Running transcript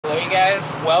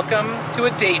guys, welcome to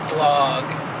a date vlog.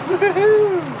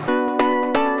 Woohoo!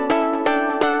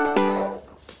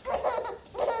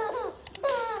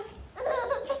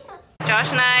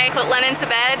 Josh and I put Lennon to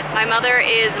bed. My mother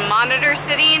is monitor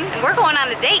sitting, and we're going on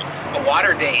a date. A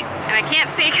water date. And I can't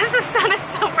see because the sun is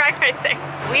so bright right there.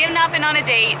 We have not been on a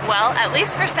date, well, at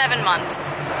least for 7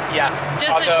 months. Yeah.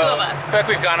 Just the two of us. I feel like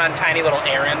we've gone on tiny little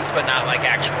errands, but not like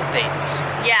actual dates.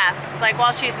 Yeah, like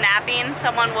while she's napping,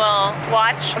 someone will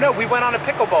watch. Oh no, we went on a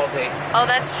pickleball date. Oh,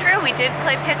 that's true. We did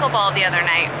play pickleball the other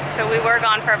night. So we were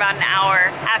gone for about an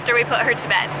hour after we put her to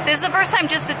bed. This is the first time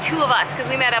just the two of us because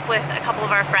we met up with a couple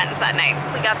of our friends that night.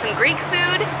 We got some Greek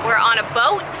food. We're on a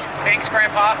boat. Thanks,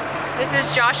 Grandpa. This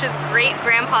is Josh's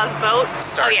great-grandpa's boat.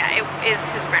 Start. Oh yeah, it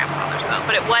is his grandfather's boat,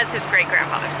 but it was his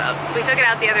great-grandfather's boat. We took it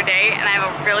out the other day, and I have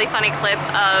a really funny clip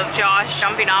of Josh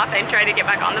jumping off and trying to get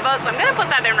back on the boat, so I'm gonna put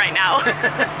that in right now.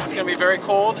 It's gonna be very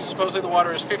cold. Supposedly the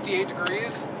water is 58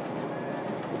 degrees.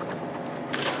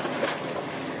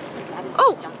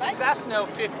 Oh! That's no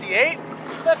 58.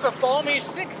 That's a balmy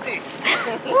 60.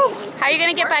 How are you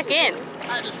gonna get back in?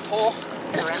 I just pull.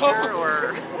 It's cold.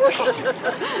 Or...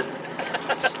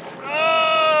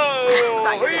 Oh!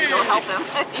 Don't help him.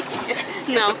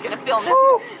 No. Just gonna film it.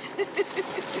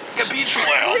 A beach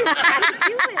whale.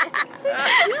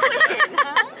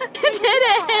 You did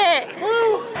it!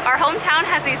 Our hometown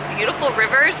has these beautiful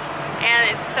rivers, and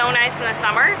it's so nice in the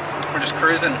summer. We're just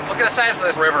cruising. Look at the size of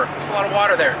this river. There's a lot of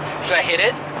water there. Should I hit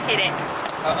it? Hit it.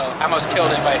 Uh-oh. I almost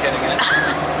killed it by hitting it.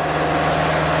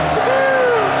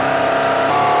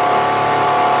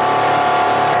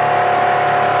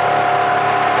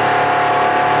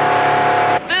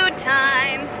 Food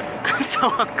time. I'm so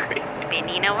hungry.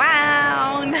 Spinning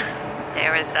around.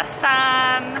 There is the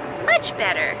sun. Much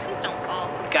better. Please don't fall.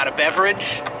 Got a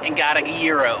beverage and got a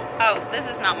gyro. Oh, this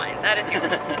is not mine. That is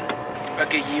yours. A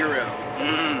gyro.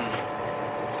 Mmm.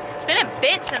 It's been a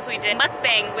bit since we did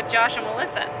mukbang with Josh and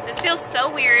Melissa. This feels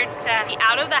so weird to be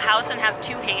out of the house and have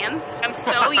 2 hands. I'm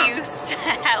so used to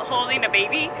holding a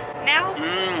baby now.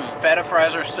 Mmm. Feta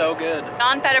fries are so good.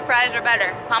 Non-feta fries are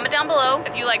better. Comment down below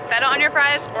if you like feta on your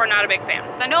fries or not a big fan.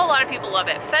 I know a lot of people love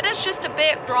it. Feta's just a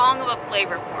bit strong of a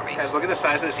flavor for me. Guys, look at the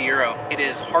size of this gyro. It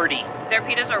is hearty. Their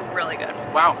pitas are really good.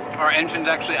 Wow, our engine's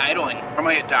actually idling.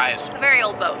 Normally it dies. A very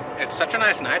old boat. It's such a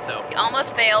nice night though. We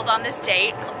almost bailed on this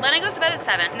date. Lennon goes to bed at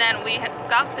 7, and then we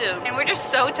got food, and we're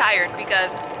just so tired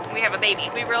because we have a baby.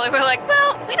 We really were like,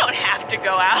 well, we don't have to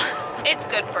go out. It's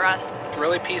good for us. It's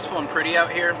really peaceful and pretty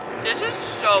out here. This is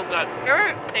so good. You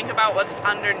ever think about what's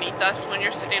underneath us when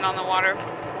you're sitting on the water?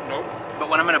 Nope. But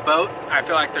when I'm in a boat, I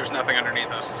feel like there's nothing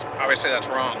underneath us. Obviously that's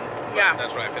wrong. Yeah.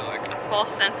 That's what I feel like. A false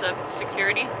sense of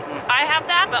security. I have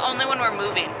that, but only when we're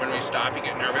moving. When we stop, you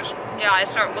get nervous. Yeah, I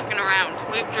start looking around.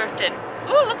 We've drifted.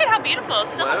 Ooh, look at how beautiful.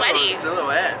 Silhouette-y. Whoa,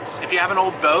 silhouettes. If you have an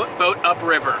old boat, boat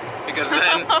upriver. Because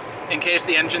then, in case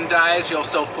the engine dies, you'll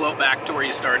still float back to where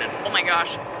you started. Oh my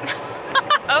gosh.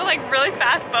 Oh, like really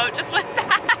fast boat just went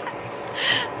past.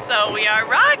 So we are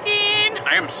rocking.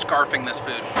 I am scarfing this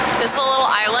food. This little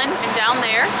island, and down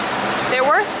there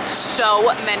were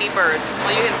so many birds.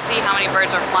 Well, you can see how many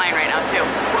birds are flying right now too.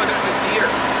 Whoa, there's a deer.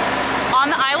 On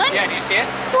the island? Yeah, do you see it?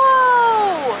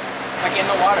 Whoa! Like in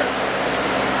the water.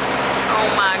 Oh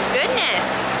my goodness.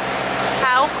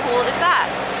 How cool is that?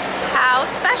 How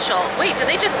special. Wait, do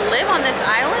they just live on this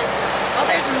island? Oh,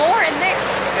 there's more in there.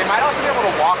 They might also be able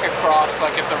to walk across,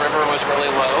 like if the river was really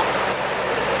low.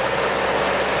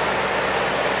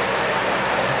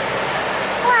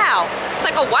 Wow, it's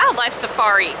like a wildlife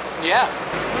safari. Yeah.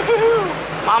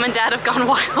 Mom and Dad have gone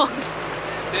wild.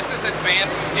 This is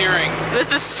advanced steering.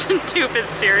 This is stupid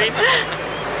steering.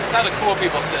 This is how the cool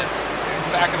people sit.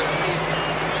 Back of the seat.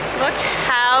 Look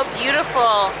how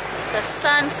beautiful. The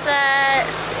sunset.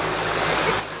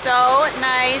 It's so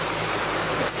nice.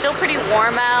 It's still pretty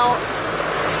warm out.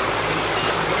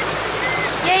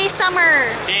 Yay, summer!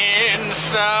 In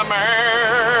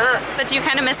summer. But do you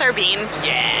kind of miss our bean?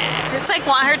 Yeah. It's like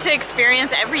want her to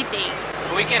experience everything.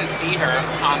 We can see her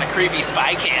on the creepy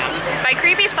spy cam. By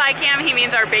creepy spy cam, he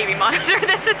means our baby monitor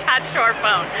that's attached to our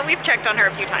phone. We've checked on her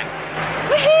a few times.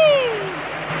 Woohoo!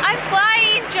 I'm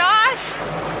flying, Josh!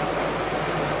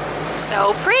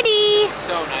 So pretty.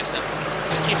 So nice. It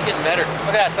just keeps getting better.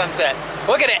 Look at that sunset.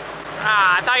 Look at it.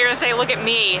 Ah, I thought you were gonna say, look at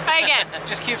me. Try again.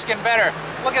 Just keeps getting better.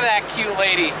 Look at that cute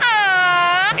lady.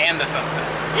 Ah. And the sunset.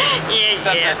 Yeah,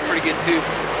 Sunset's pretty good too.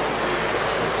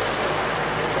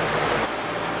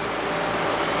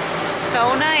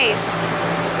 So nice.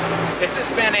 This has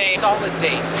been a solid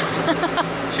date.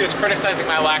 She was criticizing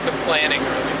my lack of planning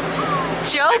earlier.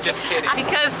 joke. I'm just kidding.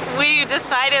 Because we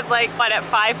decided like, what, at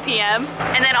 5 p.m.?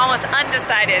 And then almost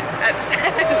undecided at 7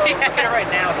 p.m. Look at it right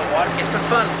now. The water. It's been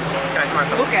fun. Can I see my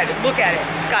phone? Look at it, look at it.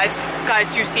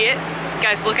 Guys, do you see it?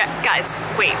 Guys, look at, guys,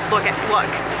 wait, look.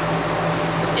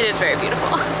 It is very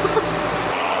beautiful.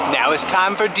 Now it's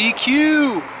time for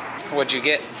DQ. What'd you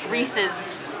get?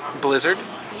 Reese's. Blizzard?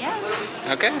 Yeah.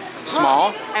 Okay.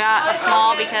 Small? I got a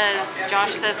small because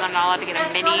Josh says I'm not allowed to get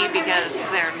a mini because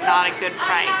they're not a good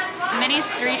price. Mini's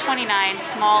 $3.29,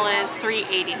 small is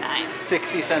 $3.89.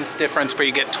 60 cents difference, but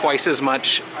you get twice as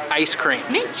much ice cream.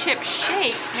 Mint chip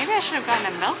shake? Maybe I should have gotten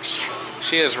a milkshake.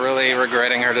 She is really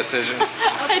regretting her decision.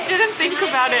 I didn't think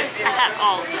about it at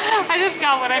all. I just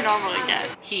got what I normally get.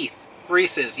 Heath.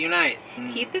 Reese's, unite.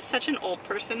 Heath is such an old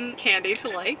person candy to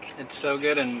like. It's so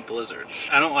good in blizzards.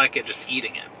 I don't like it just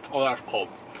eating it. Oh, that's cold.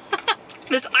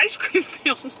 This ice cream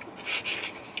feels...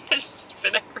 I just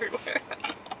spit everywhere.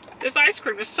 This ice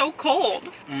cream is so cold.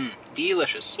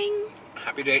 Delicious. Ding.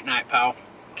 Happy date night, pal.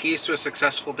 Keys to a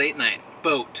successful date night.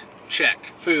 Boat, check.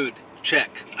 Food,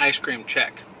 check. Ice cream,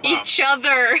 check. Wow. Each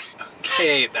other.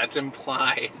 Okay, that's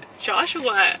implied.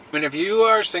 Joshua. I mean, if you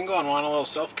are single and want a little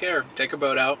self-care, take a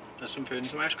boat out, have some food and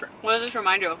some ice cream. What does this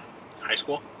remind you of? High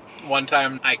school. One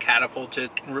time I catapulted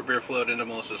root beer float into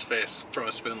Melissa's face from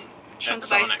a spoon.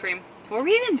 Chunks at of ice Sonic. cream. Were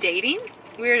we even dating?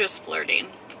 We were just flirting.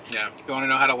 Yeah. You want to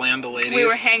know how to land the ladies? We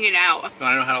were hanging out. You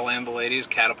want to know how to land the ladies?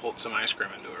 Catapult some ice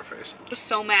cream into her face. I was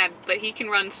so mad, but he can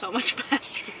run so much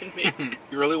faster than me.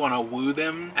 You really want to woo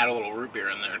them? Add a little root beer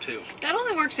in there too. That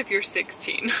only works if you're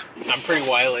 16. I'm pretty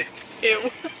wily.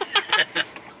 Ew.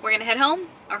 We're gonna head home.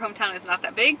 Our hometown is not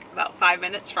that big, about 5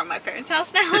 minutes from my parents'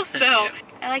 house now, so Yeah.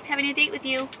 I liked having a date with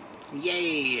you.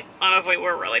 Yay! Honestly,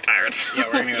 we're really tired. Yeah,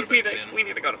 we're gonna go to bed soon. We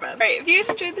need to go to bed. Alright, if you guys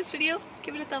enjoyed this video,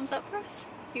 give it a thumbs up for us.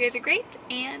 You guys are great,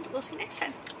 and we'll see you next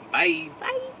time. Bye.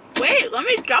 Bye. Wait, let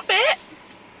me drop it.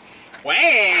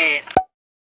 Wait.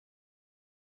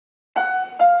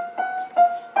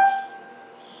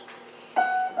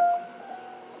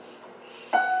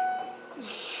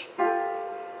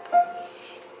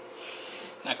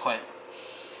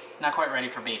 Not quite ready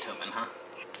for Beethoven, huh?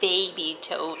 Baby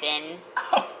Beethoven.